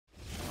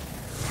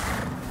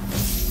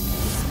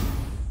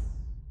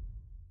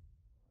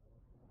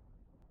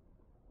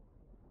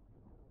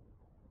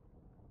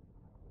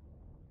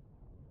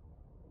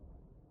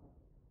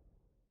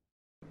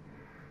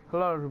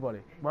Hello everybody,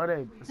 my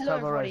name is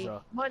Trevor Razor.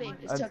 My name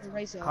is Trevor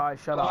Razor. Kai,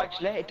 shut up.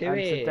 Let it do and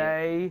it.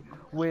 Today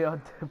we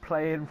are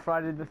playing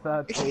Friday the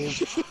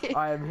 13th.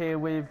 I am here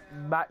with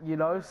Matt,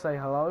 say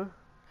hello.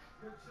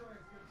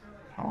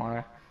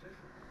 Hi.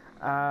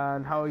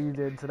 And how are you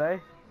doing today?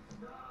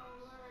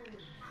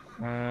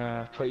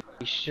 Pretty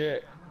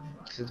shit.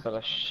 This has been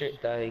a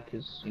shit day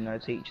because,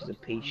 teachers are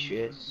piece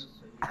shits.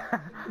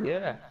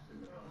 Yeah.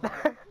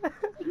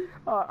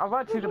 I'm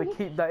actually going to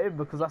keep that in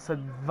because that's a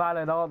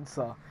valid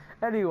answer.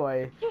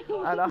 Anyway,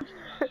 and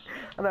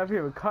I'm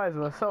here with Kai as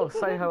well, so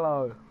say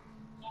hello.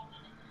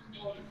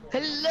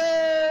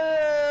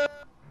 Hello!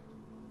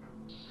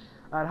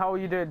 And how are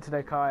you doing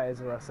today, Kai, as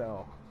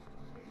well?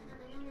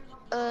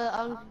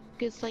 I'm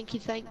good, thank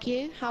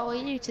you. How are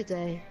you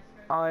today?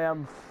 I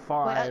am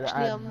fine. Wait,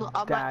 actually,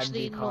 I'm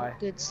actually Kai. not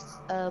good,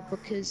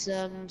 because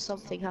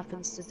something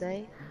happens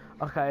today.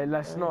 Okay,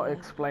 let's not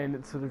explain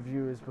it to the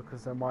viewers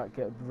because they might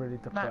get really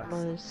depressed. Matt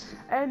knows.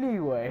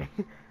 Anyway,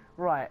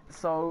 right,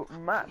 so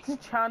Matt's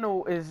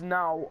channel is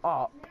now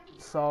up,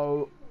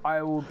 so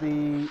I will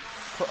be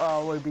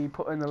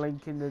putting the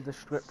link in the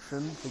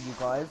description for you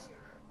guys,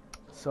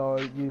 so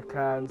you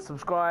can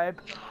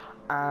subscribe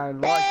and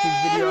like his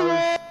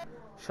videos.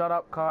 Shut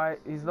up, Kai.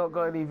 He's not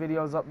got any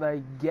videos up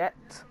there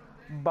yet,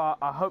 but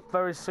I hope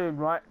very soon,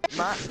 right,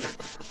 Matt?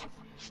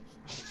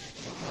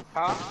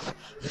 Huh?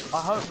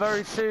 I hope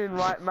very soon,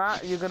 right,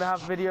 Matt? You're gonna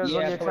have videos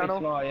on your channel.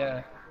 Tomorrow,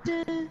 yeah.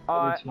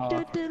 Alright.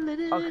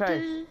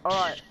 Okay.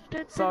 Alright.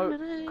 So,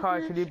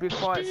 Kai, can you be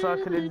quiet so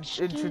I can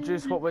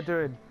introduce what we're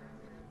doing?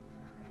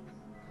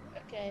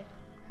 Okay.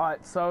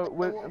 Alright. So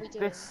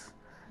this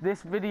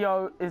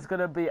video is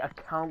gonna be a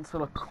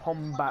counsellor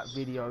combat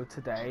video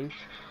today.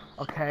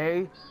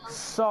 Okay.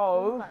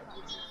 So,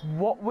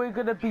 what we're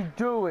gonna be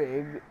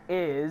doing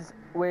is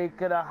we're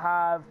gonna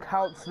have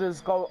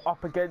counsellors go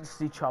up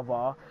against each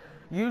other.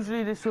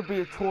 Usually this would be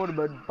a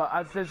tournament, but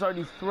as there's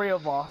only 3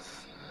 of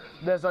us,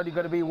 there's only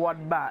going to be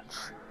 1 match.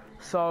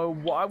 So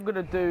what I'm going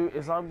to do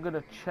is I'm going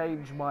to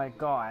change my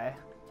guy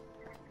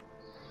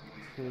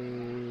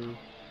to...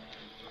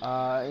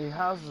 he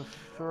has the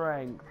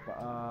strength, but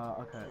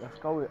okay, let's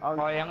go with... I'm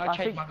going to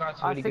change my guy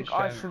to really good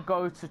strength. I should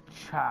go to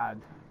Chad.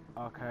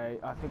 Okay,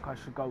 I think I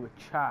should go with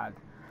Chad.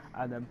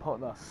 And then put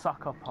the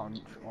sucker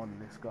punch on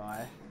this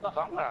guy. Look,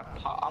 I'm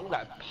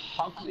like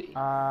Pugsy.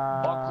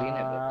 I'm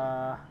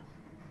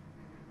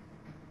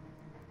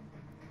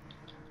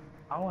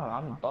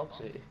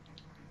Bugsy.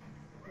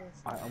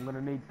 I'm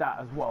gonna need that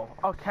as well.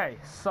 Okay,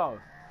 so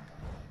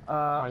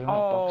crap,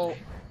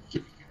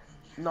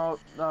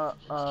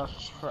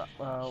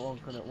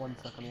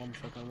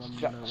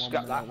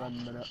 one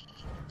minute.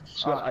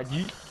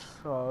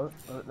 So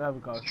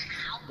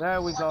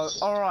there we go.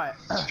 All right.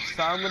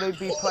 So I'm gonna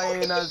be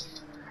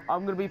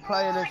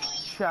playing as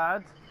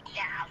Chad.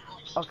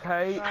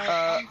 Okay.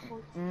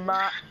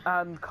 Matt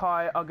and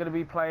Kai are gonna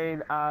be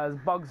playing as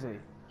Bugsy.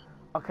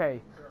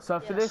 Okay. So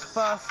for this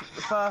first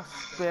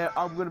bit,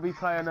 I'm gonna be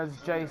playing as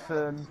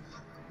Jason.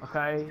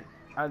 Okay.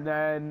 And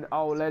then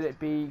I'll let it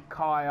be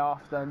Kai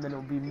after, and then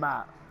it'll be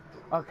Matt.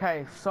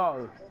 Okay.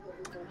 So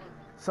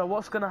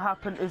what's gonna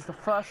happen is the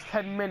first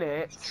 10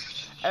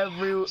 minutes.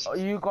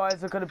 You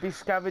guys are going to be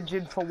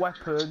scavenging for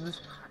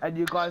weapons, and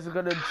you guys are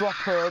going to drop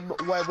them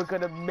where we're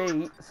going to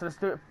meet. So let's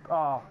do it.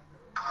 Oh,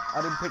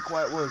 I didn't pick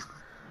where it was.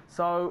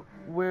 So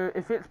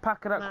if it's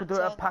Packernack, we'll do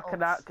it at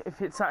Packernack.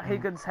 If it's at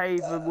Higgins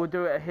Haven, we'll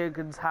do it at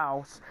Higgins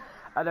House.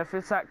 And if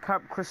it's at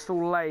Camp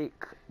Crystal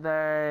Lake,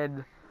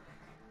 then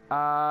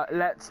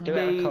let's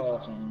meet.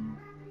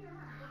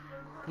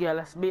 Yeah,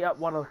 let's meet at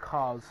one of the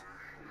cars.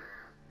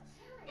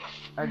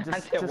 And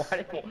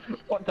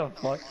what the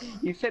fuck?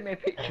 You sent me a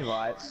picture,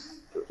 right,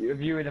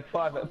 of you in a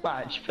private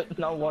match, but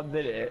no one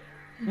did it.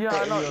 Yeah,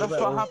 I know, that's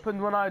what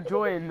happened when I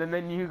joined, and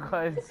then you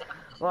guys,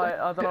 like,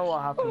 I don't know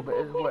what happened, but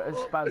it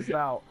spazzed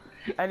out.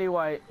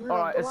 Anyway,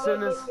 alright, as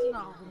soon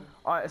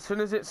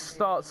as it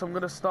starts, I'm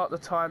gonna start the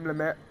time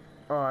limit.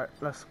 Alright,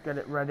 let's get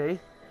it ready.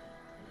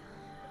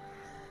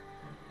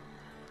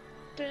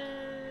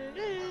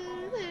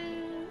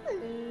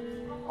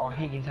 Oh,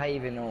 Higgins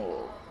Haven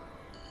or...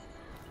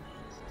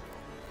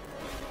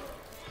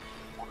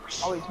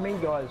 Oh, it's me,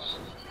 guys.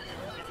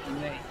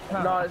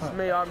 No, it's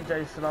me. I'm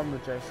Jason. I'm the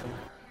Jason.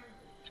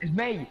 It's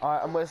me.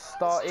 Alright, and we're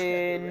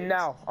starting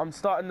now. I'll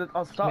start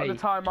the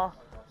timer.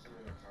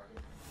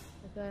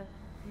 Okay.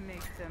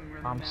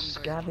 I'm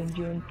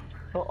scavenging.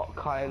 Oh,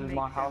 Kyle in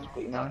my house,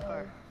 but You're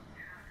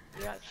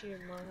actually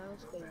in my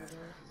house, baby.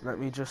 Let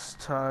me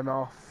just turn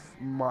off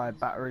my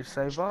battery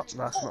saver.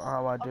 That's not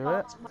how I do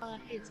it.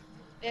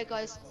 Yeah,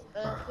 guys.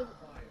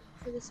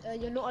 For this,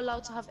 you're not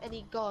allowed to have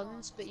any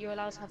guns, but you're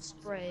allowed to have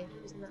spray,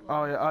 isn't that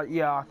right? Oh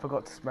yeah, I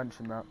forgot to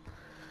mention that.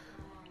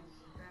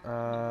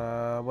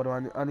 What do I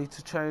need? I need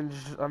to change.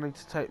 I need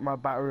to take my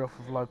battery off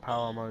of low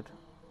power mode.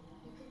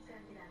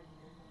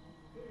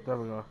 There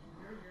we go.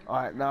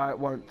 Alright, now it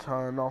won't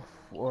turn off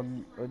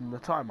on the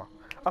timer.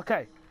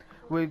 Okay,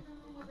 we're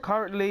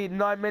currently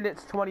 9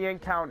 minutes 20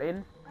 and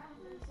counting.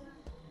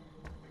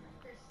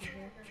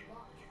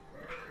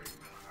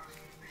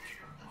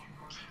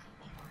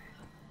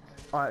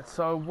 Alright,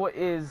 so what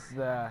is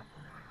there?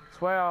 So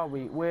where are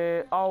we?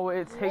 Oh,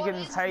 it's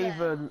Higgins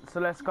Haven. So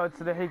let's go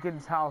to the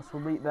Higgins house.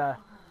 We'll meet there.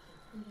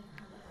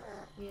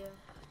 Yeah.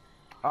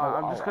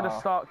 I'm just gonna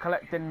start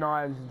collecting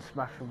knives and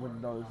smashing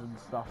windows and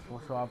stuff.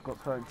 So I've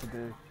got something to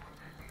do.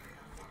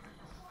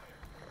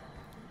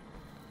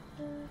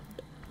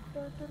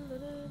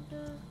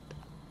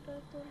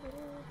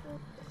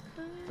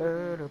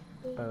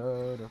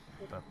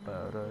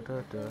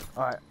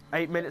 Alright,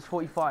 8 minutes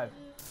 45.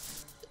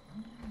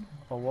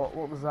 Oh,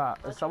 what was that?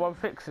 Is someone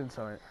fixing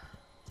something?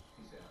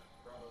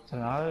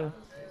 No.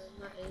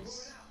 That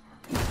is.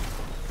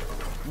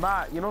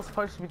 Matt, you're not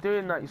supposed to be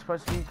doing that. You're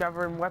supposed to be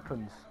gathering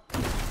weapons.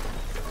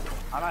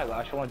 I know, but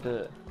I just want to do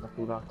it. What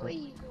do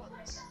you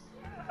want?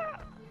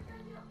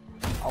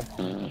 Oh.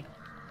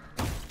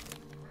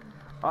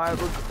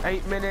 Alright, we've got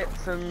 8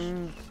 minutes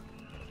and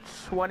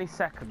 20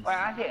 seconds. Wait,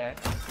 I hear.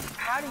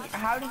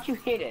 How did you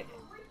hit it?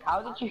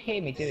 How did you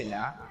hear me doing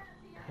that?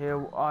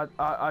 Here,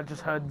 I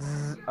just heard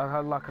zzz, I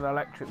heard like an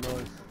electric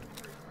noise.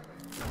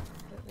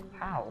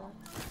 How?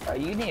 Are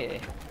you near?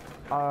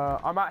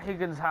 I'm at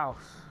Higgins'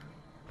 house.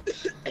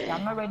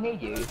 I'm nowhere near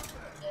you. Yeah,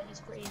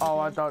 he's pretty. Oh,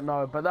 I don't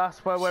know, but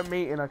that's where we're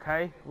meeting,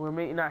 okay? We're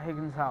meeting at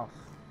Higgins' house.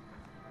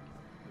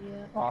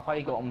 Yeah. Oh, I thought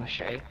you got on the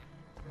shade.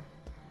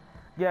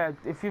 Yeah,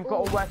 if you've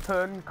got a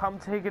weapon, come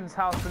to Higgins'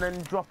 house and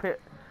then drop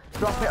it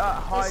at a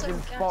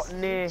hiding spot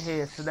near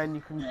here, so then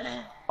you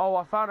can... Oh,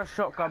 I found a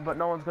shotgun, but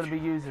no one's going to be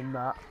using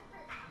that.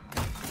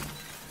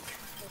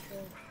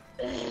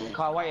 Okay.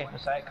 Can't wait for a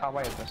sec, can't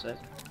wait for a sec.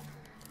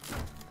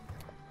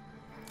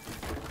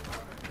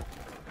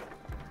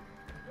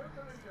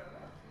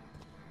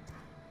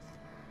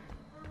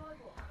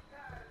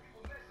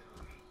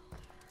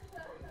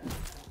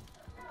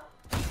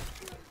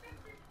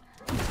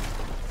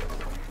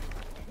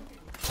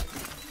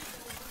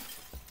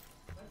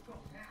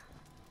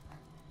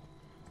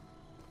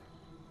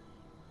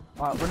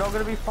 Alright, we're not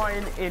going to be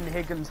fighting in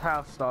Higgins'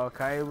 house though,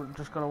 okay? We're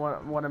just going to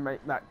want to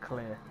make that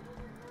clear.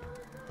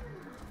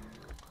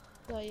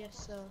 Oh,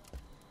 yes, sir.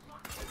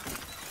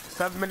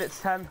 7 minutes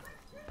 10.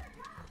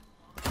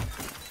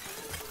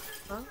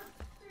 Huh?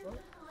 What?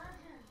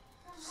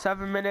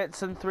 7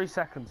 minutes and 3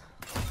 seconds.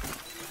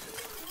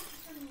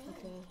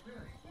 Okay.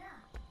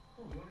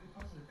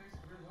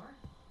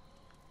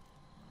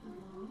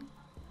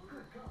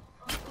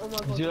 Oh my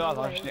god. Do you know,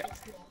 no way.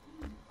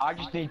 I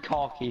just need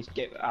car keys to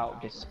get out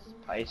of this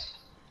place.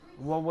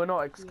 Well, we're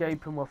not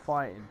escaping, we're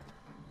fighting.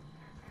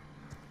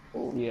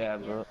 Oh, yeah,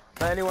 but...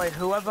 But anyway,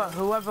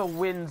 whoever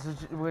wins,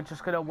 we're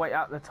just going to wait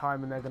out the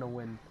time and they're going to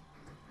win.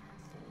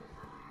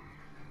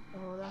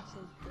 Oh, that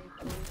seems pretty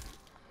cool.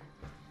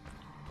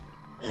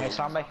 Okay,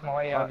 so I'm making my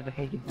way over to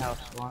Higgins' house,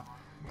 right?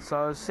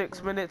 So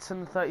 6 minutes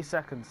and 30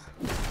 seconds.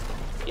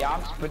 Yeah,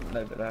 I'm sprinting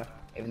over there,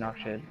 even though I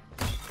should.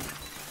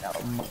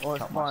 Oh,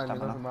 it's fine, it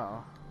doesn't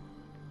matter.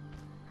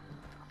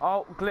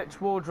 Oh, glitch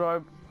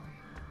wardrobe.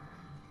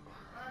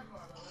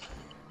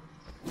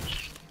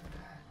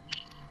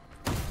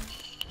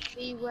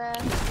 Beware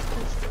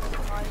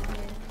because I'm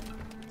here.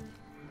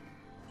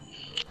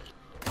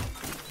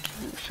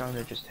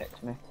 Shona just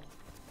texted me.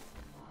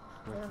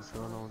 What's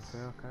going on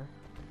here, okay?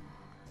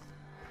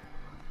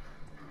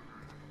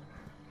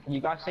 Can you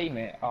guys see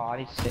me? Oh, I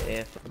need to sit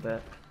here for a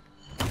bit.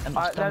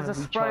 There's a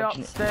spray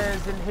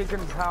upstairs in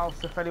Higgins'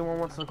 house if anyone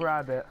wants to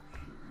grab it.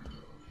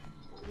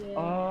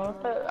 Yeah.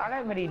 But I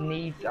don't really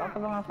need. I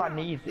don't know if I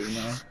need it, you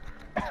know.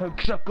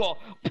 Because I've got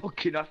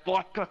fucking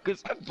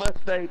firecrackers at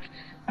birthday.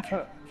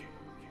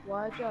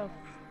 Why'd you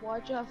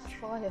have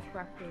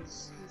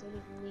firecrackers? You don't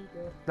even need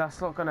it. That's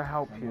not gonna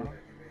help you.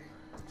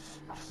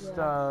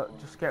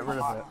 Just get rid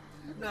of it.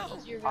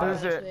 You're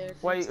Who's right, it?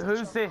 Wait,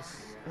 who's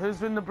this?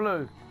 Who's in the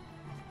blue?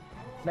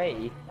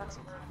 Me?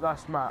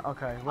 That's Matt.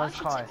 Okay, where's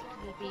Kai?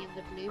 Be in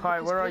the blue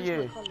Kai, where are blue's you?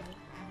 my colour.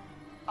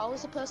 I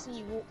was the person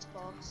you walked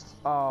past.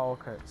 Oh,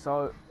 okay.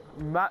 So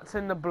Matt's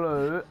in the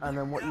blue, and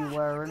then what you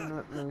wearing?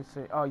 Let me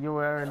see. Oh, you're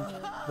wearing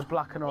the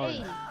black and orange.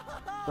 Hey,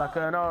 Black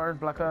and orange,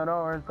 black and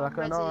orange, black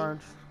and ready.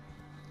 orange.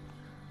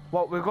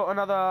 What? We've got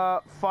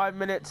another 5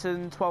 minutes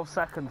and 12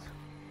 seconds.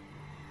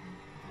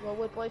 well,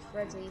 we're both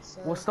ready,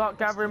 so... We'll start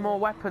gathering more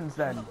weapons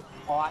then,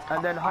 Oh,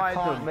 and then hide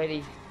them.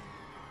 Really...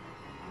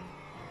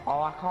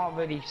 Oh, I can't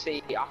really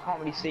see. I can't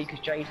really see because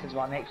Jason's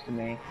right next to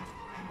me.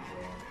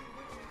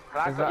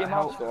 Can I Does put that your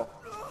help? mask off?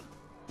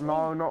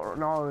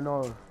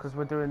 No, because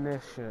we're doing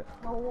this shit.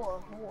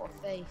 Oh, what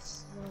a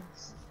face.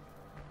 Nice.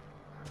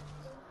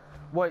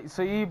 Wait,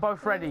 so you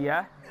both ready,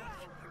 yeah?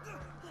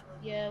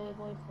 Yeah, we're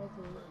both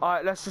ready.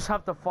 Alright, let's just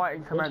have the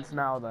fighting commence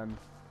now then.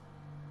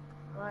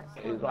 Right,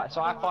 Right,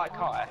 so I fight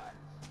Kai.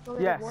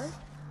 Yes.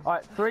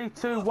 Alright, 3,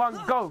 2,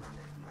 1, go!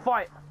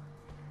 Fight!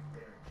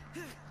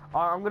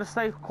 I'm gonna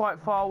stay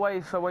quite far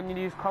away so when you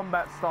use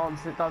combat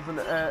stance it doesn't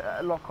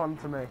lock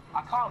onto me.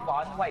 I can't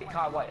run. Wait,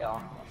 Kai, wait.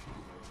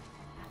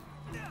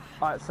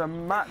 Alright, so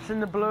Matt's in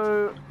the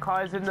blue,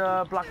 Kai's in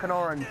the black and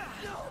orange.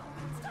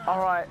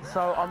 Alright,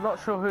 so I'm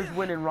not sure who's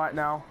winning right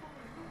now.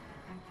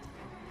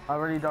 I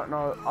really don't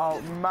know.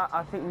 Oh,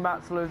 I think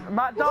Matt's losing.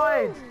 Matt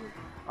died!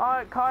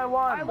 Alright, Kai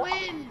won! I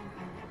win!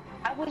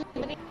 I wasn't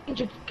even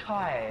injured,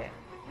 Kai.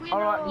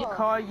 Alright,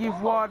 Kai,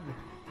 you've won.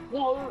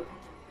 No.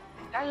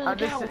 And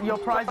this, your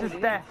prize is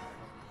death.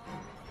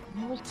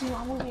 I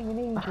wasn't even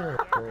injured.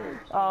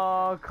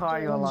 Oh, Kai,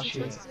 you're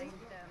lucky.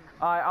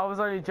 I was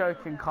only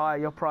joking, Kai.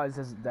 Your prize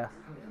isn't death.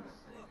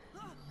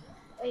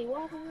 Hey,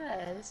 what happened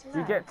there?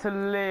 You get to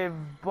live,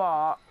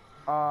 but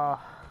oh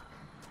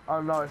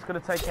no, it's gonna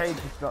take ages.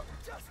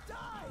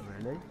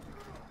 Really?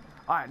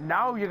 Alright,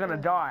 now you're gonna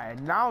die.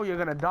 Now you're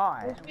gonna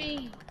die.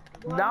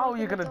 Now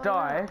you're gonna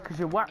die because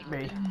you whacked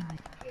me.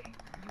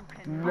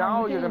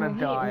 Now you're gonna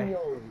die.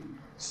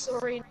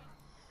 Sorry.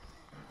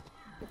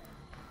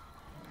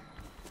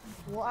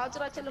 What? How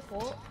did I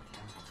teleport?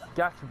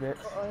 Gotcha, bitch.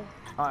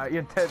 Alright,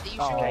 you're dead.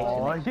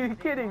 Oh, are you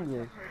kidding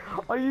me?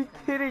 Are you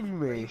kidding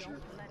me?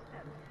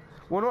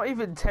 We're not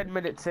even 10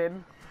 minutes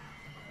in.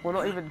 We're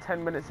not even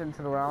 10 minutes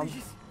into the round.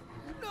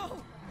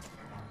 No.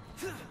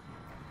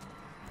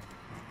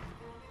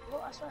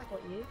 What? I swear I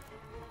got you.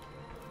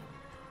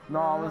 No,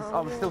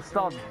 I was still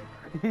stunned.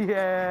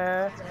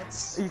 Yeah.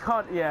 You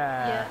can't.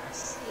 Yeah.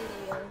 Yes.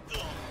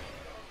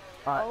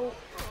 Alright. Oh,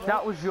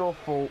 that was your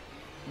fault.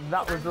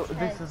 That was.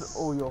 This is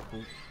all your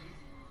fault.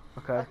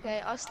 Okay.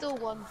 Okay, I still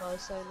won though,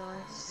 so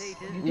nice.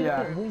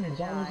 Yeah.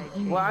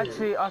 Well,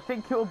 actually, I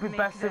think it would be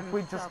best if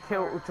we just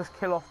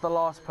kill off the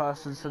last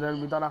person, so then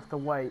we don't have to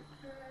wait,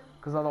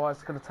 because otherwise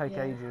it's gonna take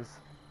ages.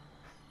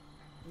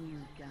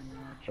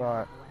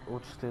 Right, we'll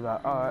just do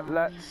that. All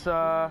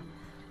right,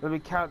 let me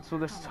cancel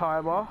this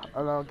timer,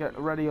 and I'll get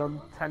ready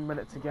on 10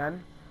 minutes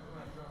again.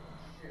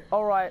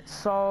 All right,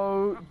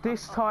 so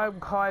this time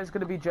Kai is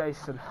gonna be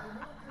Jason.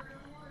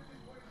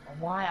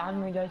 Why? I'm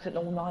gonna go to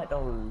all night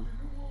though.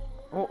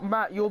 Well,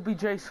 Matt, you'll be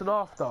Jason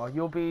after.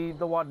 You'll be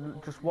the one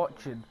just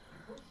watching.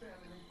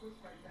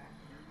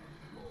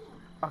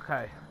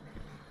 Okay.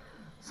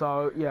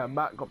 So, yeah,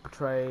 Matt got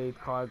betrayed,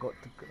 Kai got...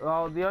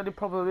 Oh, the only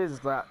problem is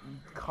that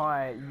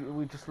Kai,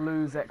 we just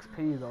lose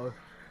XP, though.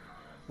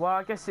 Well,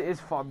 I guess it is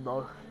fun,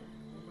 though.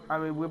 I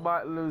mean, we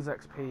might lose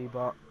XP,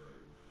 but...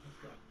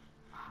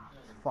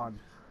 It's fun.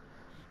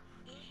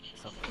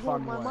 It's a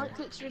fun way. My mic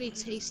looks really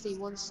tasty,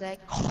 one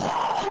sec.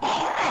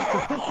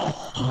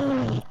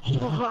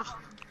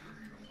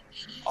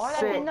 I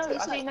didn't know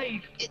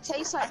you... It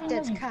tastes like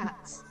dead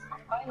cats.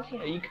 I didn't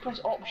know you can press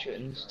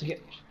options to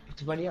get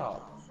to ready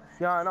up.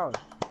 Yeah, I know.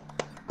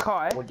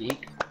 Kai? Did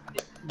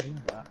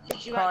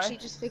you actually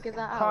just figure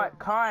that out?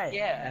 Kai?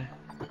 Yeah.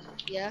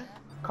 Yeah?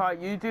 Kai,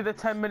 you do the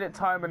 10-minute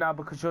timer now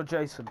because you're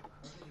Jason.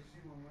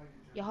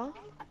 Yeah?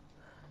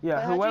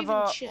 Yeah, But whoever...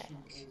 how do you even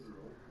check?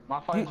 My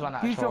phone's run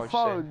out of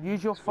charge.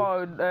 Use your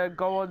phone,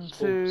 go on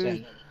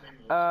to...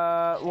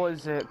 what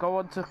is it? Go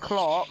on to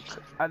clock,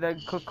 and then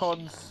click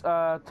on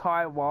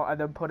timer, and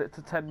then put it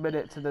to 10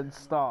 minutes, and then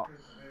start.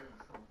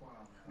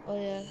 Oh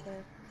yeah,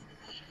 okay.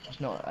 It's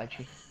not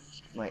actually.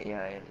 Wait,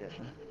 yeah, it is.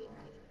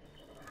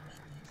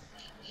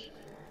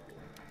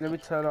 Let me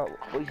turn up.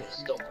 We got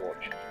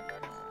stopwatch.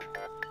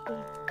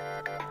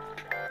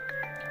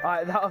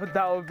 Alright,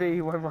 that would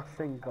be when my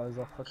thing goes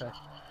off. Okay.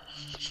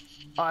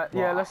 Alright,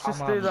 yeah, let's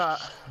just do that.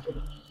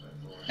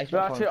 No,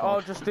 actually,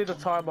 I'll just do the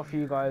timer for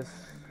you guys.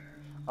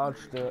 I'll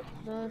just do it.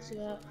 No, see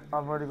that.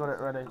 I've already got it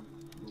ready.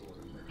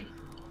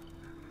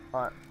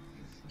 Alright.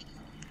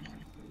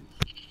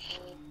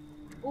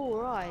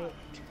 Alright.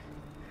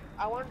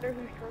 I wonder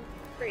who's going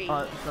free.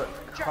 Alright, so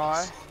it's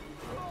Kai.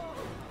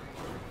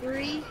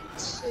 3,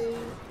 2,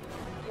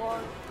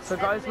 1. So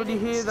guys, when you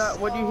hear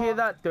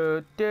that,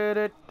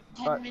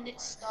 10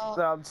 minutes start.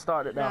 So I'm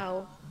starting it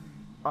now.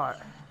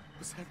 Alright.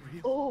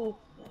 Oh,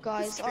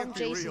 guys, I'm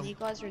Jason. You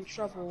guys are in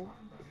trouble.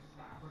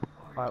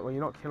 Alright, well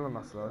you're not killing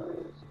us though.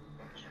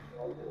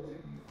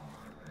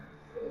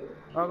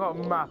 I got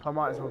a map. I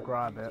might as well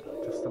grab it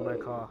just to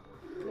make our.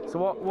 So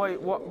what?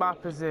 Wait, what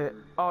map is it?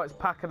 Oh, it's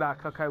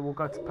Pakanak. Okay, we'll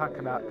go to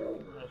Pakanak.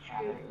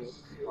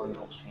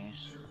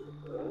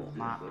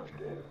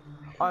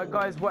 Alright,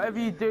 guys. Whatever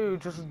you do,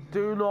 just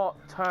do not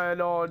turn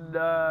on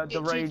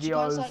the radios. Did you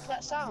guys like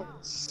that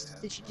sounds?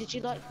 Did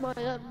you like my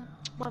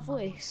my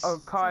voice?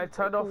 Okay,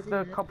 turn off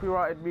the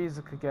copyrighted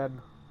music again.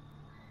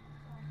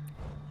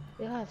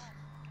 You have.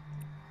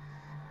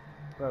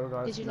 There we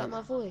go. Did you like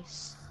my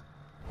voice?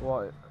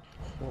 What?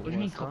 What do you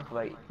mean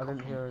copyright? I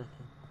didn't hear anything.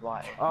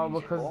 Right. Oh,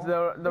 because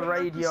the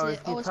radio,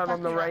 if you turn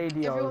on the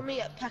radio... Everyone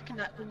meet at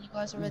Pakanak when you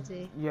guys are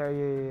ready.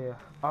 Yeah.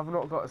 I've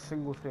not got a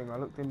single thing. I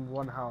looked in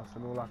one house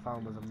and all I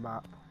found was a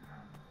map.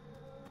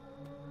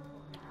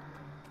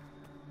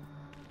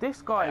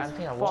 This guy is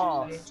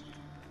fast.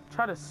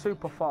 Chad is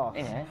super fast.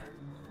 Yeah.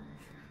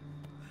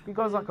 He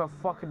goes like a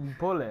fucking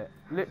bullet,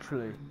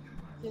 literally.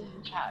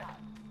 Chad?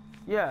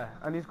 Yeah,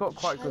 and he's got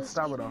quite good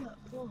stamina.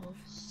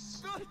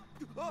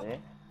 Yeah.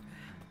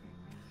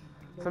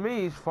 To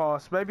me, he's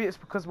fast. Maybe it's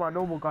because my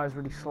normal guy's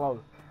really slow.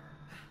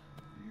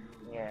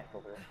 Yeah,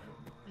 probably.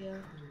 Yeah.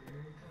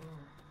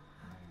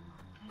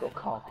 Got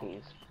car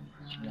keys.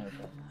 You know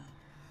that.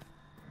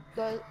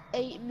 Go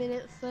 8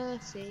 minute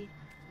 30.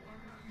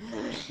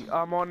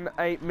 I'm on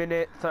 8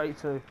 minute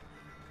 32.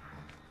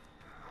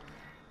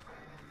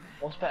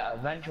 What's better,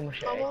 Avenger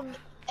Machete? I'm on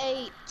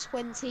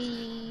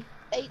 8:20,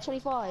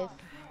 8:25.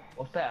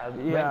 What's better,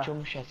 Yeah. wrench or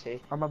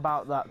machete? I'm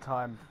about that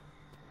time.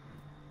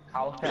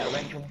 What's better,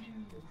 wrench or machete?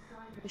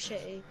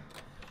 Machete.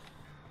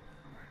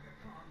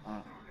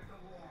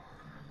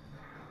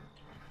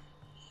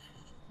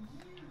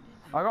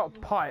 I got a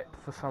pipe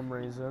for some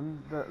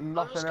reason, but I'm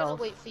nothing just gonna else.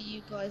 wait for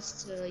you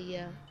guys to,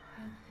 yeah.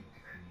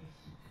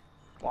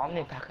 Well, I'm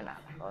near packing that.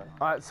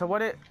 Alright,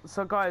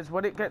 so guys,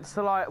 when it gets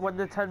to like, when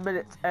the 10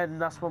 minutes end,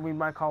 that's when we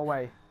make our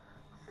way.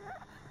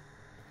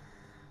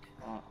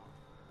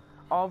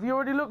 Oh, have you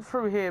already looked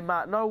through here,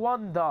 Matt? No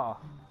wonder.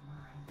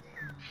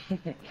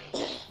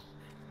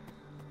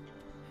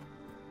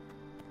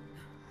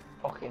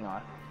 Fucking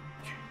no.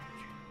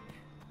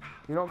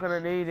 You're not gonna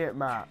need it,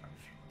 Matt.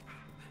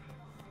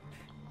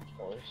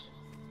 Boys.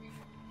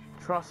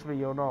 Trust me,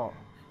 you're not.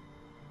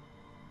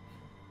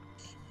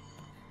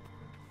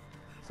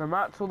 So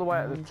Matt's all the way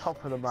at the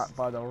top of the map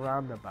by the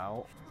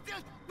roundabout.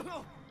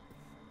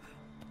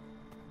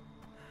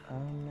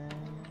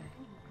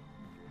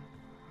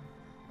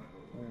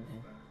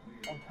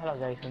 Oh, hello,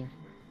 Jason.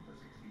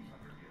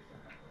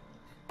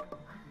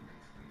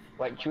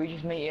 Wait, should we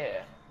just meet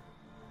here?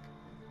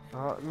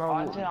 No.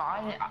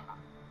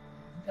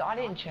 I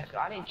didn't check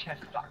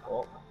flat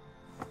rock.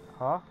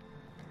 Huh?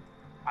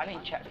 I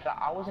didn't check flat.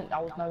 I was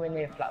nowhere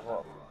near flat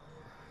rock.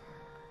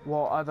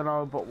 Well, I don't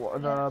know, but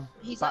what the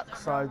He's at the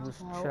backside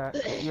was roundabout.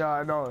 checked. Yeah,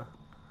 I know.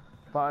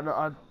 But I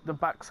know, the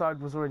backside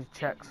was already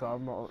checked, so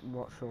I'm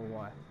not sure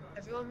why.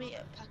 Everyone meet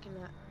at packing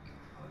that.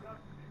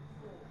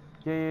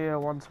 Yeah,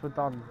 once we're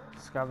done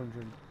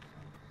scavenging.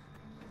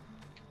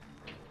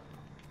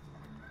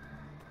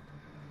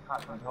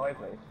 Can't find highway,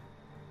 please.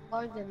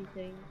 Find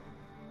anything.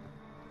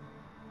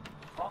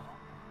 What?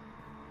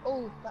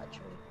 Oh,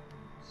 battery.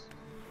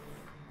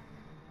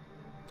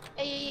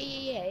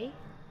 Hey.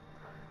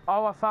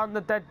 Oh, I found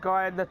the dead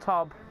guy in the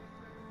tub.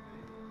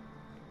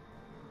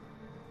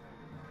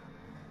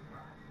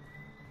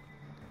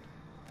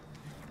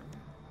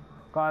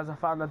 Guys, I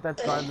found the dead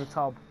guy in the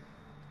tub.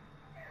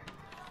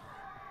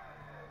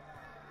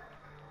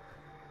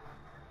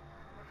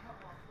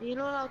 You're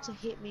not allowed to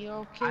hit me or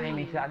I'll kill I didn't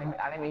you. mean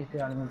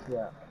to do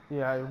that.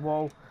 Yeah,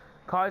 well,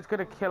 Kai's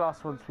gonna kill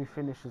us once we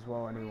finish as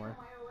well anyway.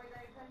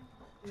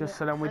 Just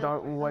so then we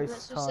don't waste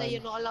Let's time. just say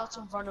you're not allowed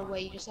to run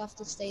away, you just have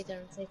to stay there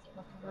and take it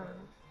like a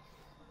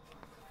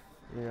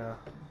man. Yeah.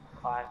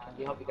 Hi, can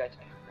you help me guys?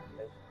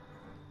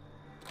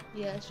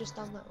 Yeah, it's just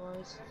down that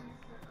road.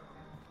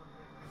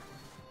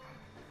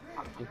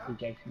 I can see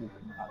Jason in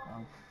the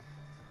background.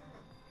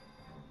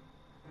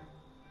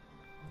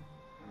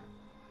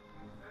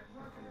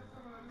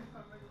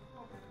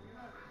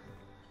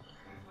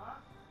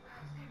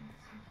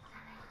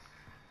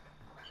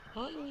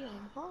 Honey,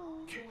 I'm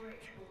home.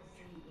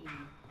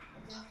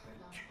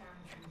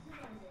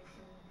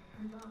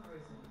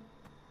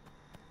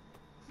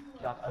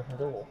 Just open the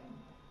door.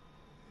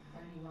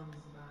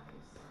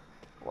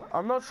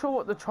 I'm not sure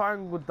what the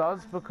triangle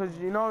does because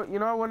you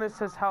know when it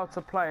says how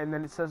to play and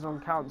then it says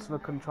on counsellor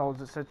controls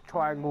it says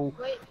triangle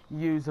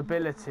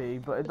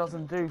usability, but it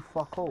doesn't do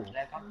fuck all.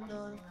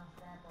 No.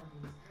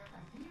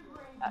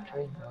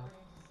 Actually, no.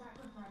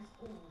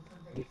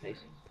 You please.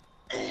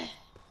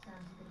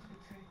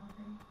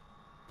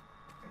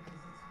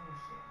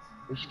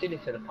 We should do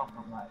this at a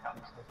pop-up night, that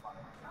was so funny.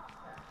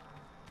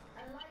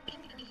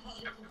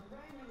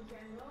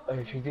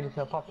 Oh, should we do this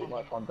at a pop-up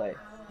night one day?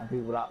 And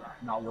people were like,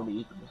 no, what are you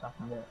eating? What's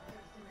happening there?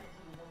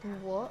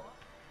 What?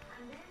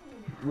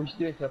 We should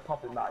do this at a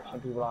pop-up night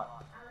and people were like,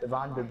 the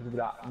randoms would be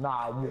like,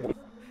 nah,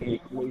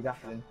 what is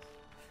happening?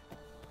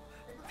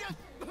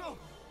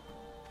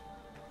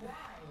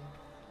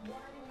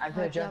 And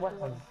so, do you have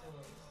weapons?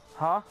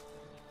 Huh?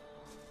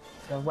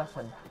 Do you have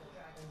weapons?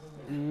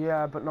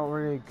 Yeah, but not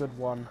really a good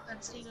one.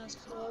 I've seen us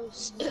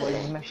close.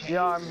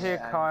 Yeah, I'm here,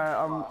 Kai.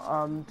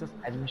 I'm just.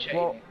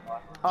 Well,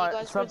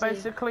 alright. So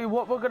basically,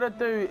 what we're gonna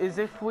do is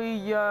if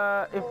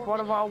one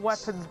of our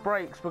weapons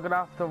breaks, we're gonna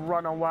have to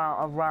run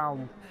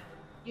around.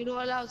 You're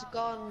not allowed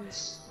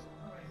guns.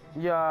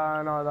 Yeah,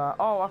 I know that.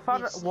 Oh, I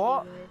found it. Yes,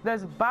 What? anyway.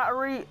 There's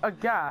battery, a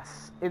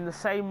gas in the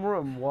same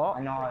room. What?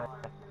 I know.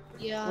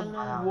 Yeah, I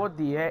know. What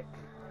the heck?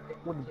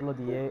 What the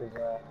bloody heck?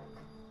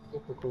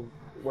 Typical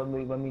when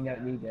we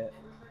don't need it.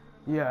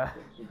 Yeah.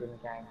 Keep in the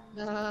game.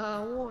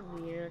 What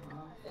weird.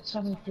 There's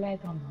so many flare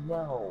guns as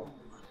well.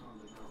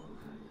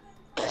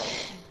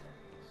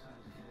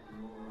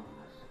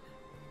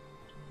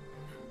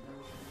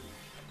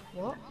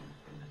 What?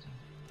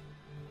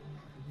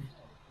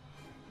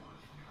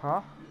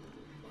 Huh?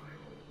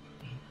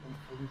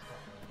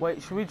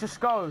 Wait, should we just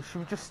go? Should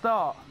we just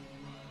start?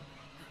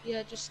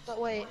 Yeah, just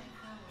wait.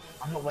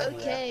 I'm not ready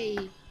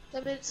Okay.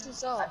 10 minutes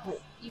is up.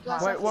 You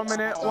guys Wait, have 1 to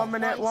minute, start 1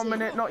 minute, 1 fighting.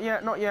 minute. Not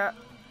yet, not yet,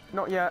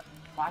 not yet.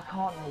 I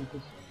can't know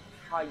because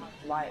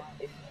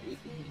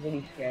he's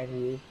really scared of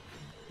you.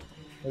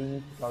 So you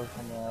need to go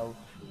somewhere else.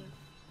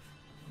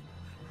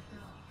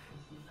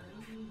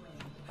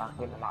 Back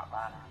in the map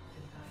man.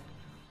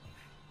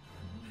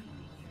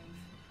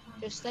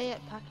 Just stay at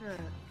Packer.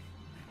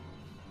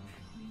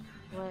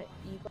 Right,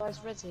 you guys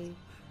ready?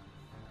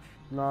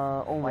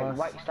 No, almost.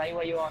 Wait, stay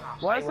where you are now.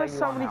 Why Stay is where there you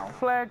so are many now.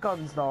 flare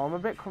guns though? I'm a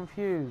bit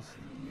confused.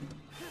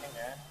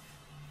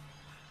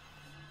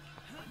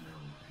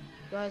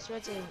 Guys,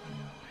 ready?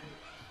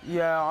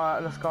 Yeah,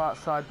 alright, let's go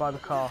outside by the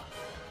car.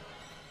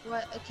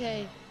 Right,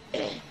 okay.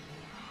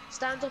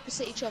 Stand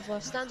opposite each other.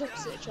 Stand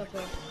opposite each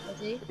other.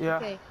 Ready? Yeah.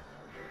 Okay.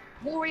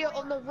 Warrior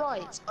on the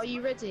right. Are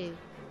you ready?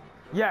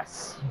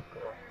 Yes.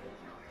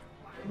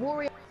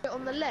 Warrior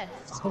on the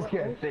left. I was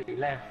gonna say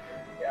left.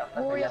 Yeah,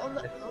 Warrior left. on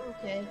the. Oh,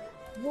 okay.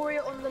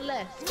 Warrior on the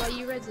left. Are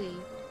you ready?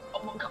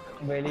 Oh my god.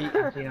 Really?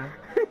 Antina?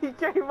 He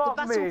came up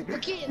battle me.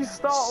 begins. You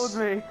startled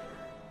me.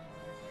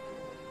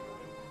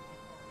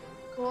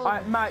 Come on.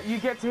 Alright, Matt, you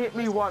get to hit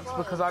me Where's the once fire?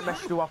 because I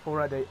messed you up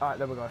already. Alright,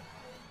 there we go.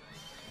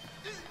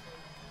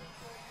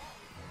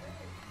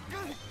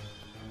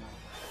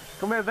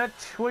 Come here,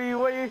 bitch.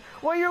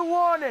 What are you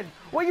warning?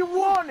 What are you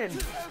warning?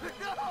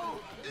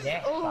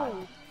 Yeah.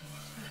 Oh.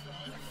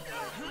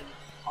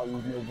 Oh, you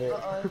little bit.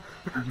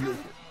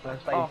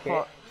 Let's Oh, take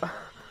it. fuck.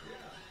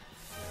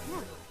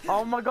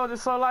 Oh my god,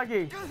 it's so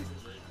laggy.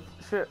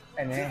 Shit.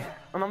 And then.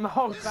 And I'm the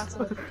host.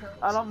 Battle of the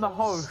And I'm the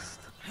host.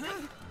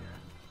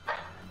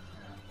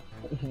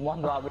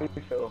 One like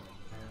refill.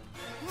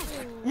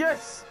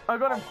 Yes! I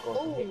got him.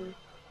 Oh.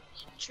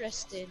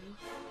 Interesting.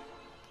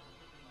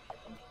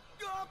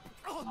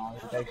 No,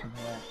 Jason,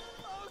 yeah.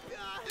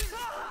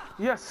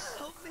 Yes!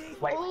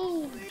 Wait.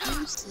 Oh,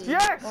 juicy.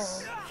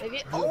 Yes! Oh,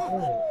 maybe.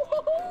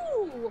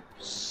 Oh.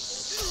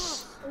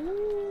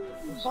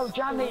 So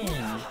jammy!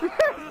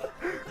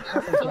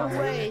 No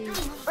way.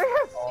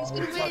 Yes! Who's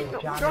gonna win?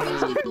 so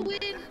Who's gonna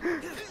win?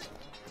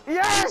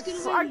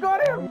 Yes! I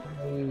got him!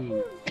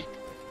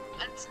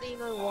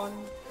 Antonino won.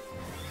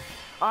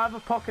 I have a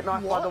pocket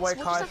knife by the way,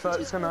 What Kai, just so happened to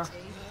it's his gonna... body?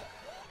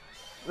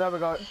 There we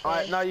go. Okay.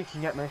 Alright, now you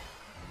can get me.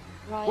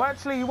 Right. Well,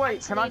 actually,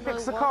 wait, can I Antonino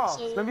fix the won, car?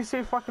 so- Let me see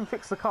if I can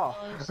fix the car.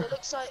 So it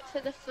looks like for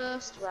the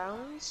first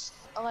round,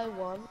 I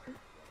won.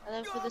 And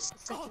then for the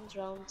second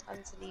round,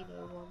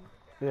 Antonino won.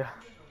 Yeah.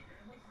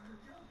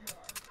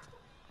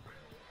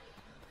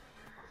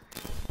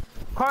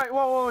 Kai,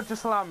 whoa,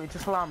 just allow me,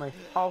 just allow me.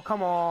 Oh,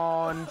 come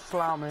on, just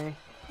allow me.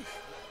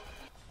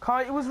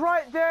 Kai, it was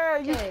right there,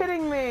 you Okay.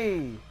 kidding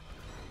me?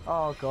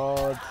 Oh,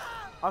 God.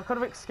 I could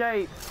have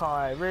escaped,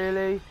 Kai,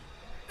 really?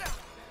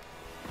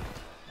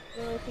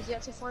 No, because you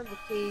have to find the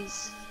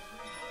keys.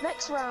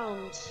 Next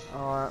round.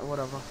 Alright,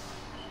 whatever.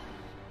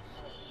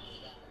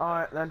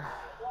 Alright then.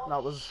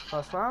 That was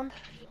first round?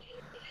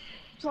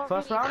 Can't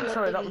First really round? do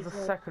Sorry, it that was the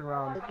because second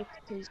round.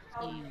 because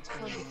you need to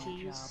find the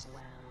keys.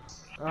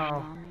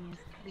 Oh.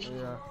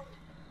 Yeah.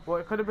 Well,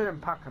 it could have been in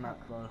Pakanak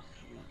though.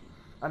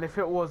 And if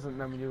it wasn't,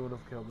 then you would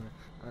have killed me.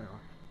 Anyway.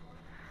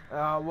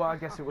 Well, I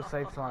guess it would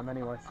save time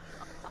anyway.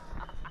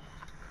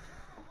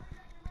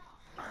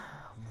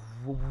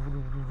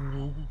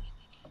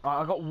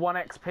 I got 1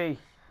 XP.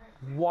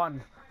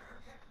 1.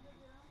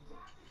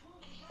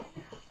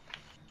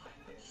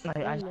 No,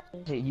 I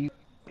you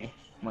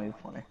move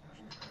funny.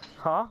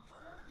 Huh?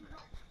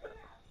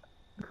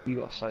 You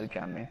got so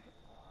jammy.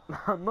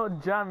 I'm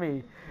not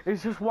jammy.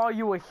 It's just while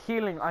you were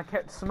healing, I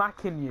kept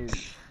smacking you.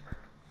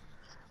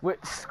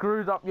 Which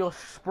screwed up your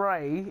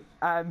spray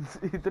and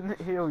it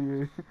didn't heal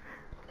you.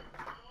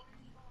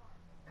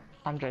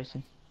 I'm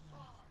Jason.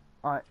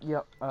 Alright,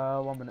 yep,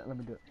 1 minute, let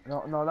me do it.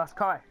 No, that's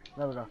Kai.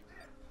 There we go.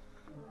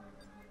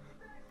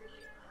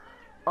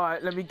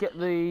 Alright, let me get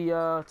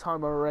the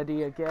timer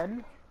ready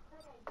again.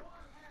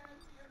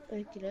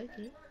 Okie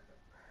dokie.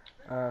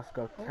 Let's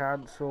go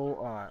cancel.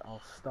 Alright,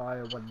 I'll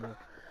start when the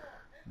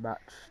match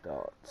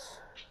starts.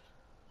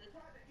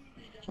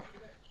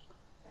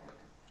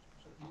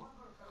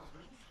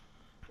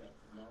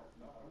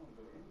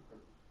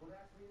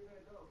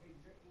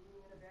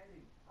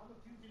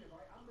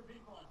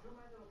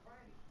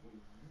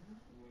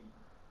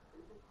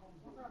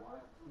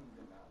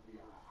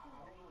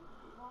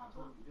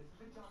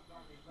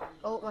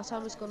 Oh, my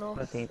timer's gone off.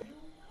 Okay.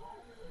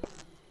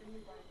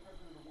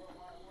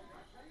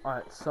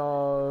 Alright,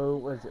 so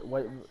what is it?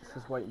 Wait, it's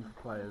just waiting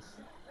for players.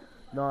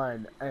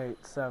 9,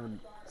 8, 7,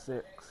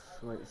 6,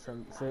 wait,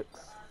 7, 6,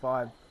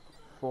 5,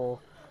 4,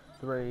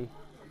 3,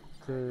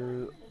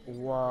 2,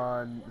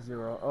 1,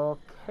 0.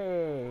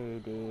 Okay,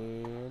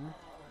 then.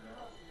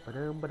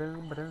 Ba-dum,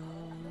 ba-dum, ba-dum.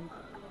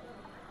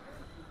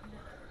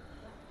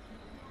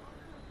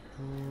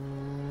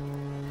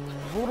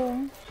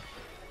 Boom.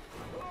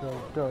 Dun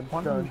dun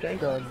dun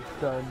dun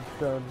dun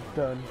dun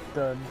dun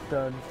dun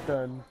dun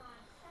dun.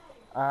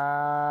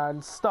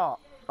 And start.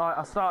 Alright,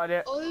 I started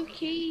it.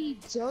 Okie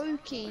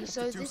dokie.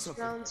 So do this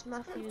something. round's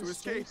Matthews,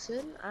 escape.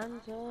 Jason, and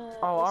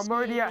Oh, this I'm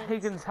already at game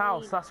Higgins' is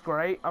house. Wayne. That's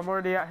great. I'm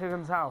already at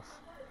Higgins' house.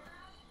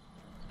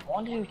 I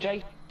wonder who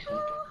Jason.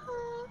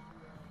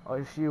 Oh,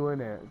 it's you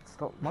in it.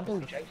 Stop. I wonder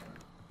who Jason.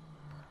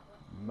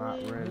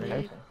 Matt, really?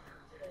 Jason.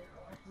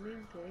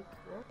 Moonpig.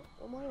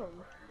 What am I on?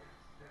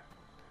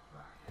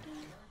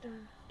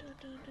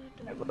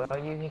 But are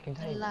you he can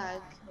I take?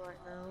 lag right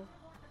now.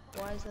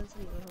 Why is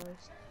Anthony the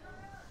host?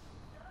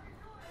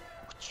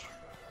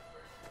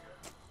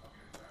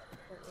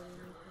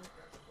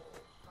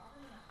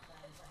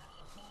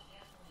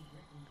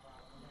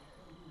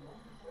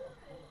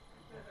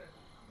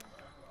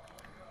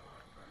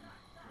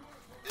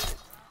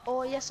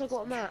 Oh yes, I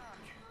got a map.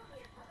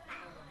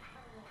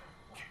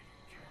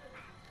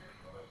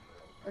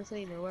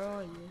 Antonio, where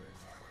are you?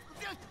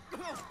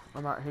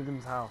 I'm at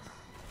Higgins' house.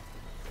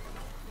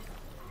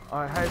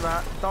 Alright, hey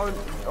Matt, don't.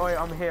 Oh, wait,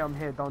 I'm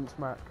here, don't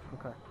smack.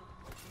 Okay.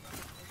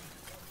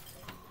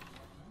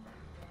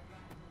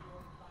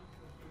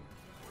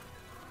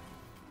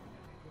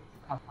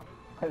 I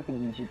don't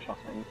think you should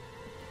trust me.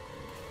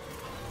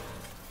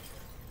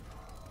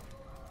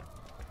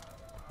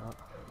 Oh.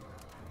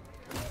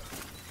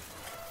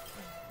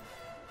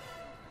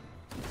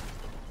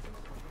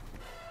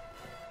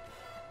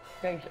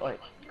 Jason, wait,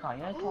 can't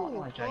you know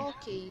Fortnite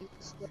Jason?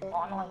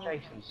 Fortnite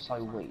Jason's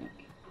so weak.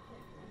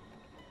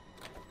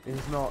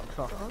 He's not.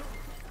 Trust.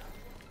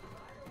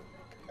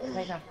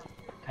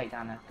 Take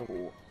down that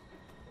door.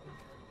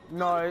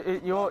 No,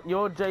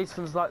 your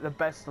Jason's like the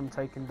best on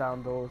taking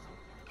down doors.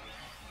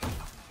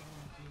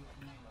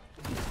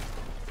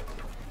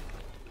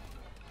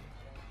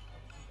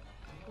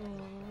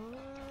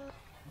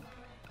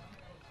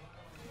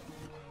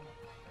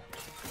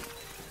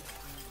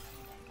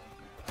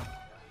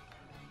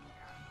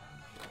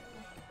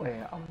 Wait,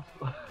 I'm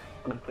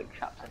gonna put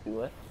traps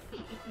everywhere.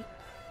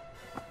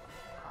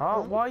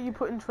 Huh? Why are you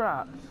putting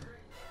traps?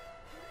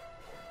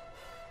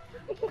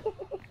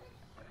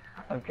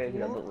 Okay, I'm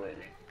not really.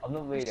 I'm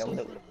not really. I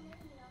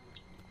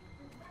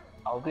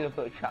was gonna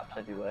put traps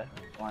everywhere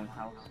around the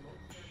house.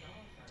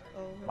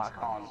 Oh, But I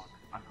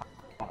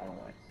can't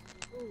anyway.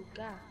 Oh,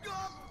 gas.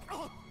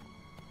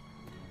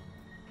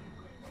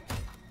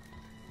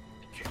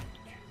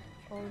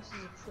 Oh, this is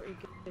a pretty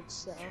good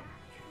setup.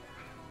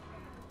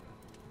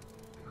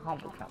 I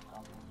can't put traps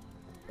on.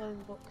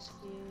 Bone box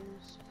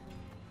fuse.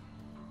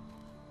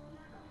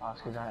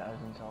 Ask because I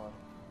was inside.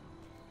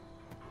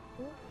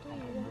 What do you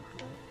want?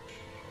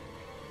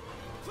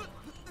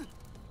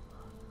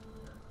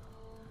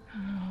 I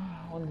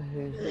wonder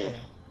who's here.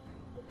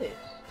 This.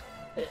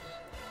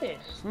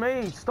 It's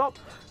me. Stop,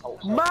 Oh,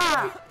 sorry.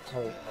 Matt!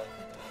 Sorry.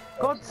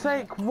 God's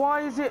sake,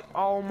 why is it?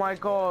 Oh my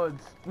God,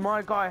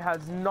 my guy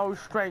has no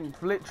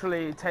strength.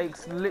 Literally, it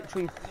takes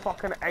literally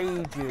fucking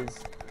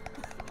ages.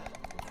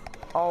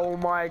 Oh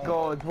my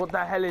God, what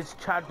the hell is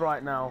Chad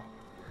right now?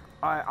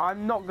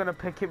 I'm not gonna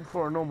pick him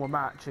for a normal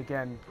match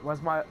again.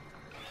 Where's my?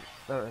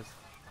 There it is.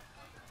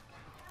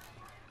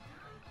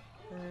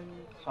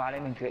 So I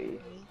didn't even get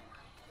you.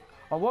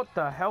 Oh, what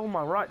the hell?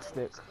 My right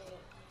stick.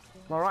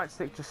 My right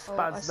stick just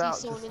spazzed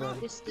out just then.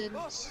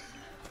 Distance.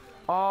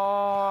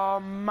 Oh,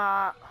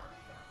 Matt.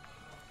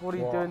 What are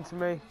you What? doing to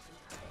me?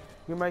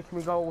 You're making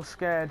me go all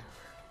scared.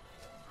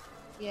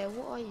 Yeah,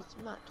 what are you,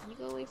 Matt? Can you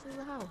go away from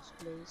the house,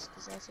 please?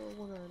 Because I sort of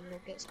want to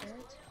not get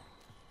scared.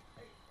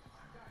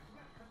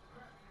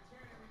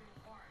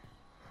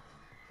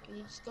 Can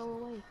you just go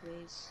away,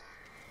 please?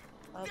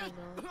 That'd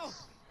be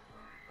nice.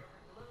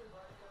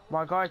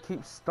 My guy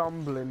keeps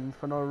stumbling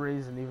for no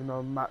reason, even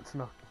though Matt's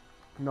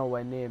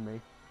nowhere near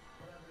me.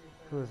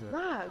 Who is it?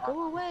 Matt,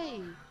 go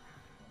away!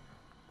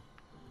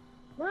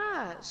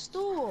 Matt,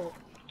 stop!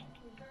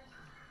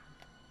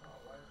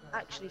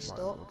 Actually, Might as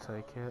stop. well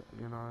take it,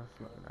 you know, it's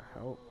not gonna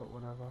help, but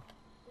whatever.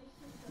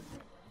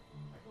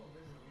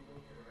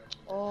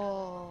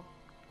 Oh.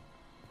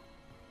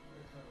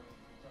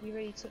 You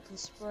really took the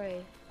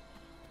spray.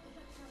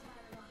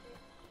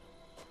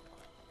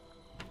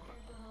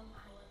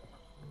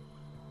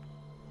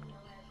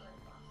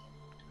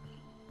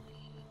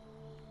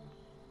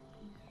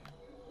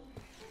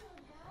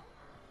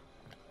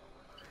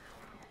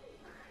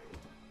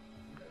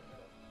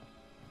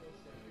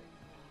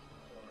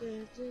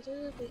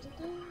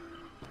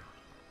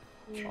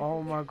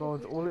 Oh my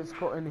God, all it's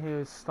got in here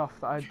is stuff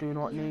that I do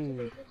not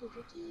need.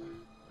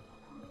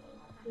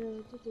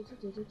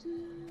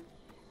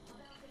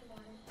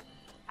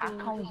 How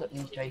come that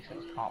these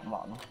Jasons can't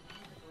run?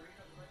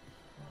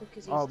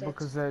 Because he's Oh, dead.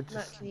 because they're Matt,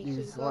 just, can you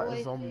he's go like away,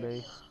 a zombie.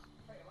 please?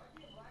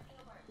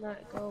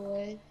 Matt, go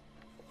away.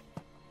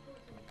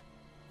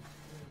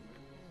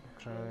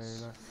 Okay,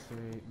 let's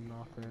see,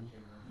 nothing.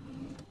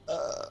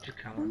 Just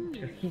come on.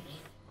 Okay.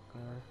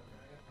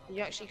 Can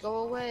you actually go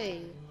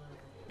away?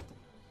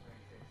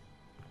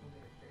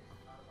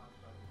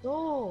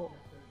 No!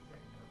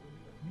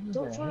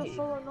 Stop trying to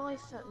throw a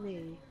knife at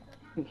me.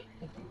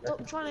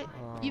 Stop trying to.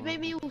 You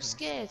made me all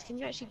scared. Can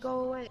you actually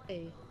go away?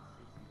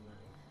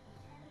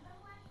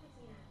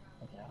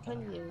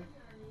 Can you?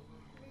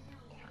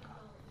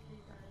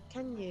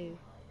 Can you?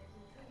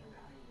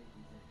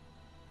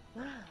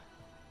 Matt.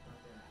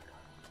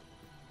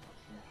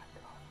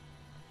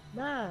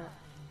 Matt.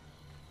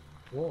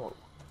 What?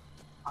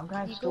 I'm Can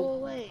going you to go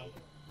away?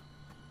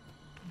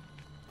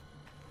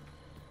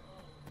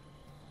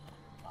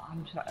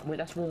 I'm just like, wait,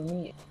 that's real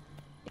meat.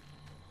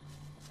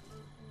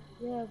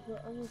 Yeah,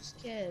 but I'm all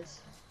scared.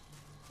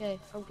 Okay,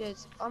 I'm good.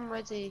 I'm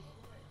ready.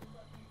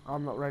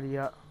 I'm not ready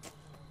yet.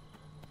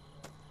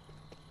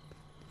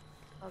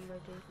 I'm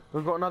ready.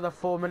 We've got another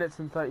 4 minutes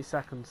and 30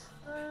 seconds.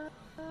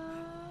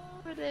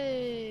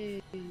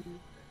 Ready.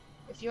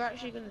 If you're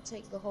actually going to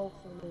take the whole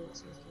 4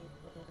 minutes,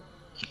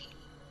 okay.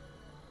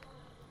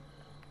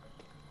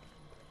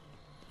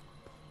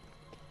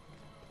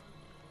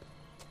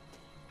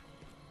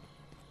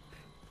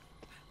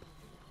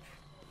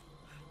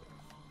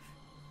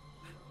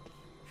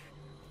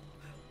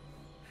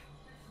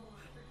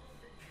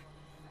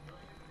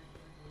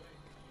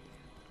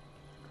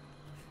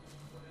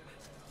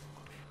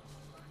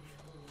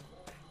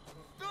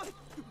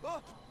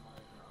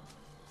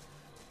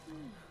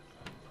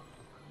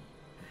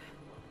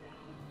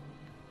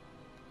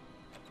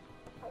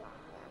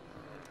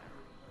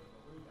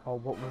 Oh,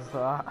 what was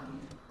that?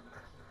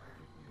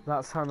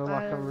 That sounded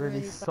like a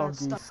really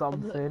soggy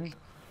something.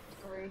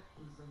 Sorry.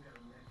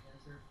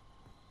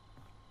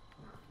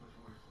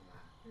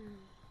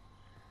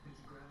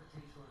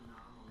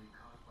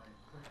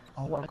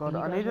 Oh god,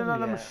 I need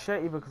another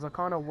machete because I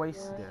kind of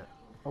wasted it.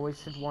 I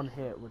wasted one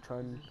hit, which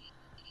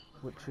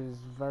is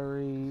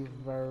very,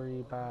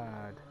 very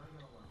bad.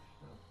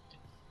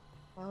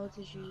 How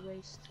did you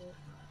waste it?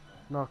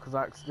 No, because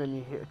I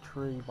accidentally hit a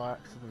tree by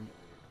accident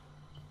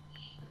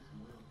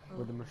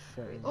with a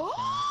machete.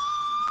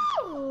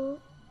 Oh!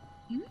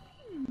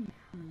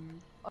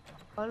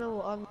 I know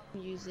what I'm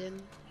using.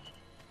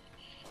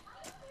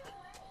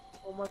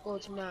 Oh my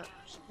god, Matt,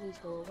 please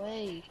go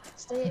away.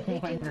 Stay at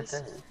Higgins.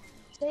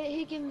 Stay at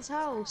Higgins'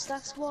 house.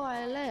 That's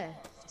why I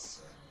left.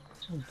 So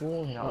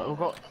boring. Right, we've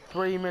got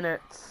 3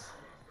 minutes.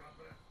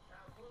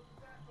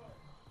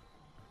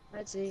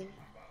 Ready?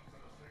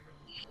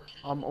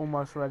 I'm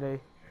almost ready.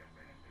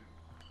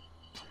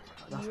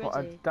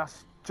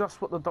 That's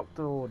just what the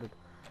doctor ordered.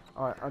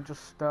 Alright, I'm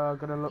just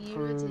gonna look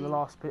through the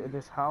last bit of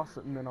this house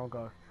and then I'll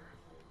go.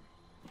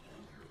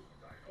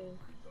 Okay.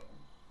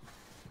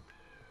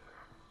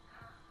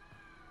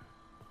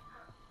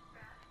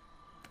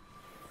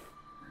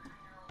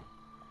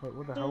 Wait,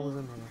 what the hell was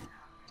in here?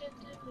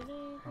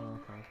 Oh,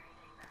 okay.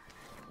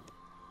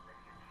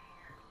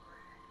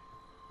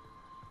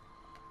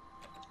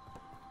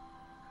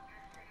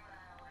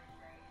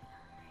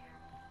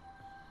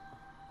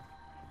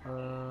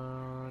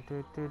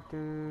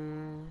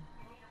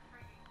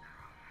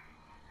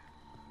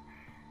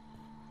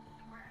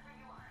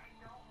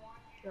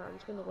 Right, I'm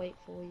just gonna wait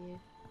for you.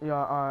 Yeah,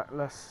 alright,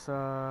 let's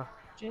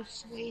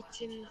Just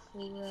waiting for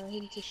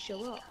him to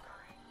show up.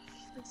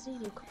 Let's see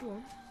you, come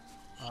on.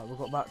 Alright, we've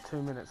got about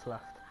 2 minutes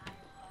left.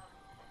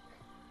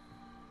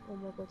 Oh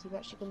my god, you're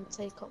actually gonna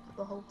take up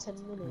the whole 10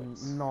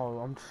 minutes? No,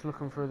 I'm just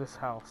looking through this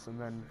house and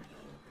then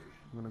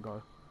I'm gonna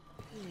go.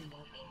 Oh my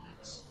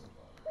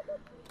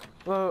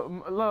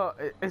god. Look,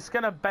 it's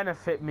gonna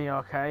benefit me,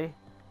 okay?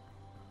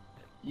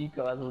 You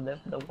guys will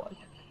never know why.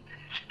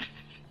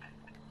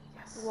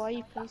 Yes. Why are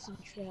you placing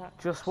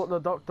traps? Just what the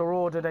doctor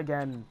ordered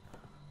again.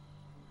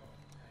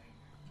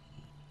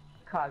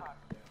 Can't.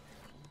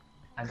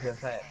 I'm gonna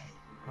say it.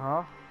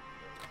 Huh?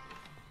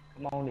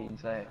 Come on, Lee,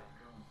 say it.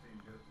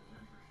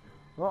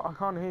 What? I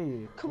can't hear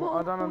you. Come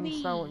I don't on,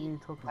 understand what you're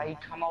talking about. Hey,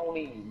 come on,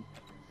 Lee.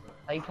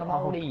 Hey, come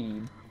on,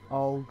 Lee.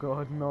 Oh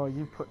god, no,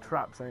 you put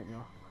traps, ain't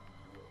you?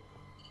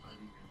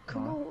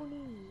 Come on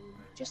in.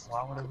 Just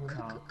Why would I do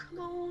that? come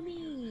on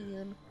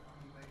in.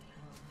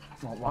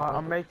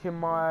 I'm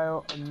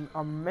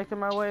making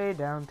my way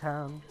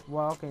downtown,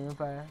 walking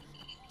fast.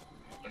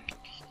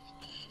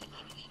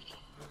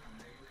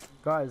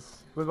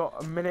 Guys, we've got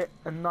 1 minute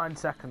and 9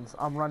 seconds.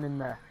 I'm running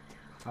there.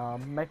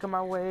 Making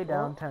my way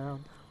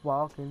downtown,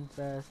 walking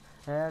fast.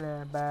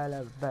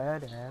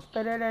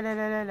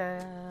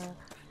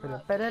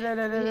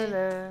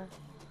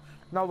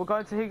 No, we're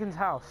going to Higgins'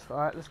 house.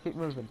 Alright, let's keep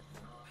moving.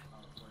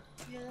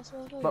 Yeah, that's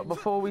what I'm doing. But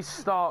before we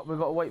start, we've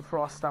got to wait for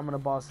our stamina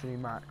bars to be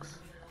max.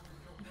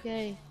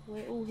 Okay,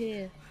 we're all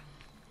here.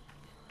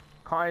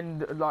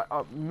 Kind like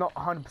I'm not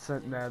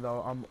 100% there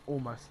though. I'm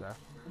almost there.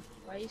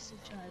 Why are you so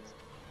Chad?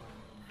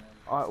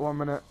 Alright, 1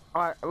 minute.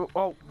 Alright,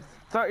 oh,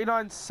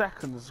 39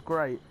 seconds.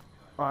 Great.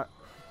 Alright.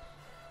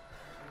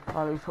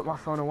 Alright, let me put my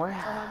phone away.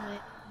 Oh, mate.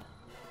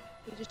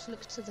 You just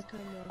look to the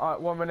camera.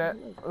 Alright, 1 minute.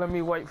 Let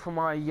me wait for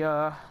my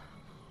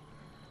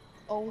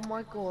Oh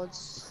my god.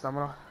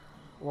 stamina. How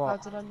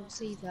What? did I not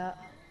see that?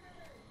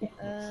 See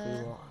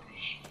what?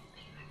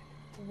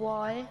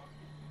 Why?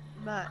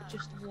 Matt,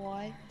 just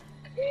why?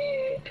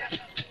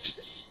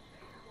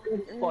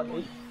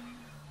 Funny.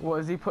 What,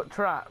 has he put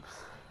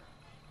traps?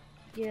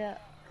 Yeah.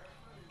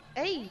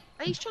 Hey,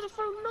 he's trying to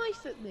throw a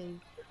knife at me.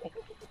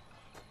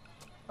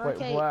 Wait,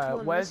 Okay, where? come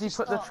on, Where's he let's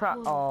put the just trap?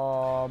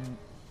 start.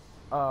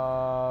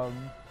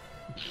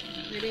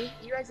 Ready?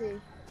 You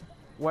ready?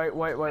 Wait.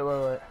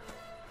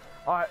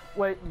 Alright,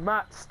 wait,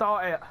 Matt,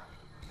 start it.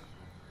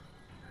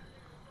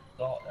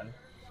 Start then.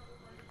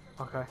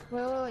 Okay.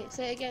 Wait,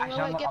 say it again.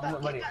 Actually, Wait, get I'm back,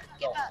 not get ready. back,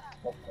 get back.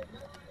 Stop.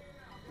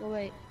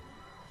 Wait.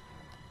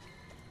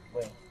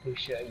 Wait, who's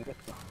shooting?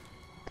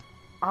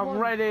 I'm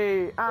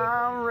ready.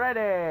 I'm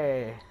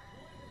ready.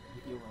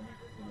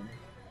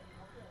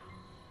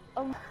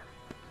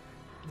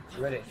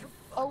 Ready?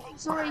 Oh,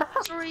 sorry.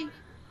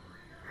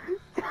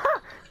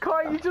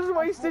 Kai, you just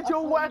wasted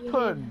your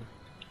weapon.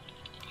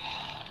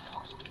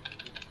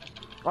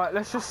 Right,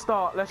 let's just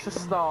start.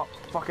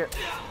 Fuck it.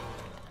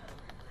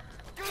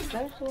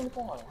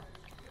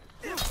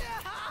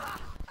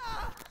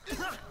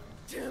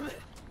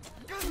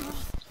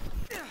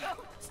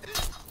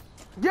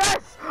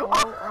 Yes!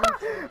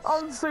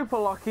 I'm super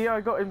lucky.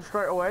 I got him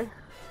straight away.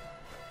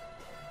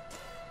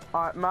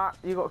 Alright, Matt,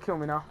 you got to kill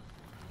me now.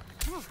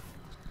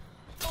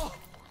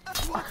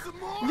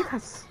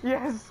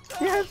 Yes!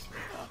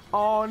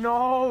 Oh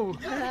no!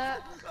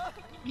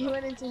 He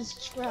went into his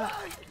trap.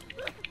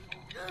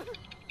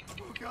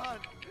 Oh God,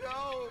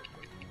 no!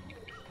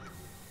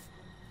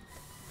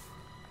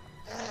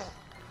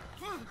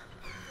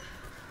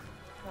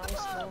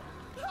 Nice, no.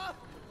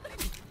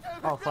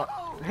 Oh fuck.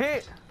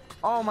 Hit!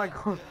 Oh my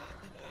god.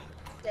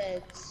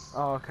 Dead.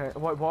 Oh, okay.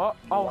 Wait, what?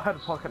 Oh, I had a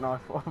pocket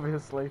knife,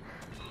 obviously.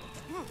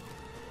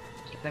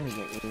 Let me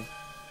get you.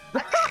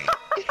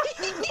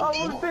 I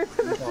was this.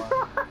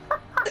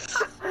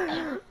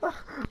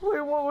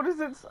 Wait, what is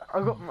it? I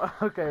got.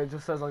 Okay, it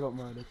just says I got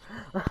murdered.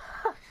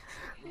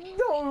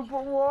 No,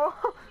 but what?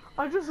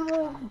 I just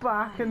walked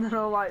back and then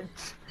I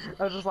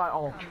was just like,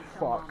 oh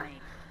fuck.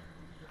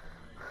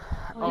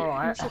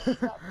 Alright.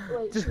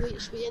 Wait,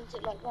 should we end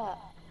it like that?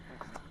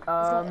 Is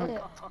that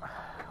it?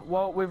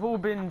 Well, we've all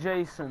been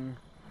Jason,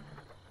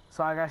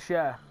 so I guess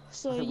yeah.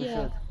 So I think we yeah.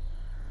 should.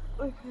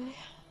 Okay.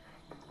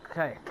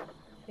 Okay.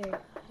 Okay.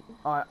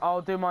 Alright,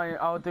 I'll do my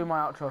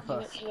outro You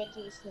first. went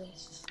to this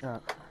first. Yeah.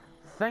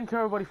 Thank you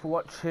everybody for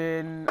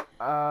watching.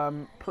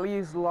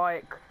 Please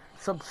like,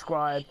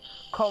 subscribe,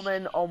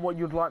 comment on what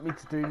you'd like me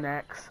to do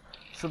next.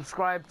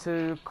 Subscribe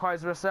to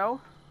Kaiser SL.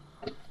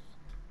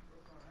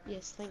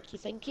 Yes, thank you,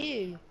 thank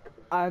you.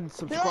 And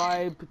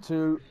subscribe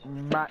to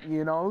Matt,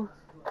 you know.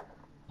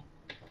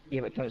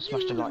 Yeah, but don't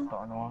smash the like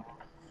button,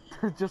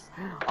 alright? Just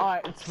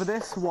alright, it's for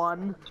this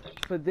one,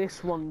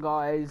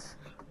 guys,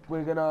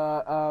 we're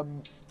gonna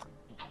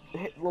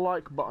hit the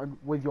like button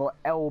with your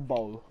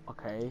elbow,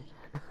 okay?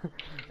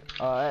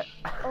 Alright.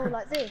 Oh,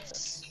 like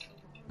this?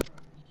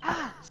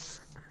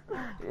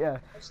 Yeah,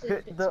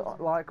 hit the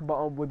like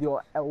button with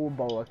your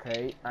elbow,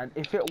 okay? And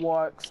if it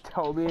works,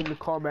 tell me in the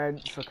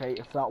comments, okay?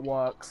 If that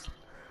works,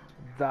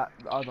 that,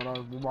 I don't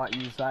know, we might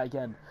use that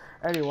again.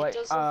 Anyway,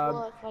 It doesn't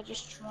work, I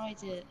just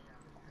tried it.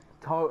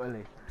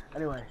 Totally.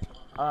 Anyway,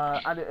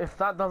 and if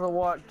that doesn't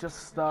work,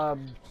 just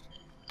do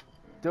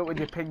it with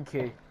your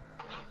pinky.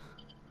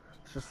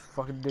 Just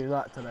fucking do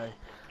that today.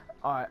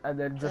 Alright, and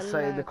then just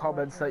say in the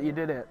comments that you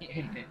did it.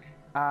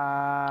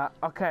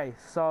 Okay,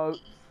 so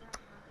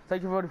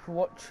thank you everybody for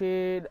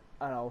watching,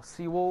 and I'll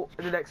see you all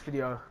in the next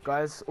video.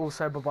 Guys, all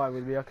say bye-bye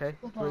with me, okay?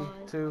 Bye-bye.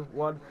 3, 2,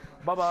 1,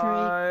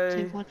 bye-bye!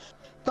 3, 2, 1.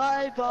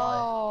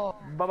 Bye-bye!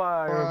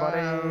 Bye-bye,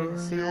 everybody!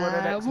 See you in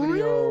the next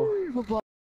video! Bye-bye!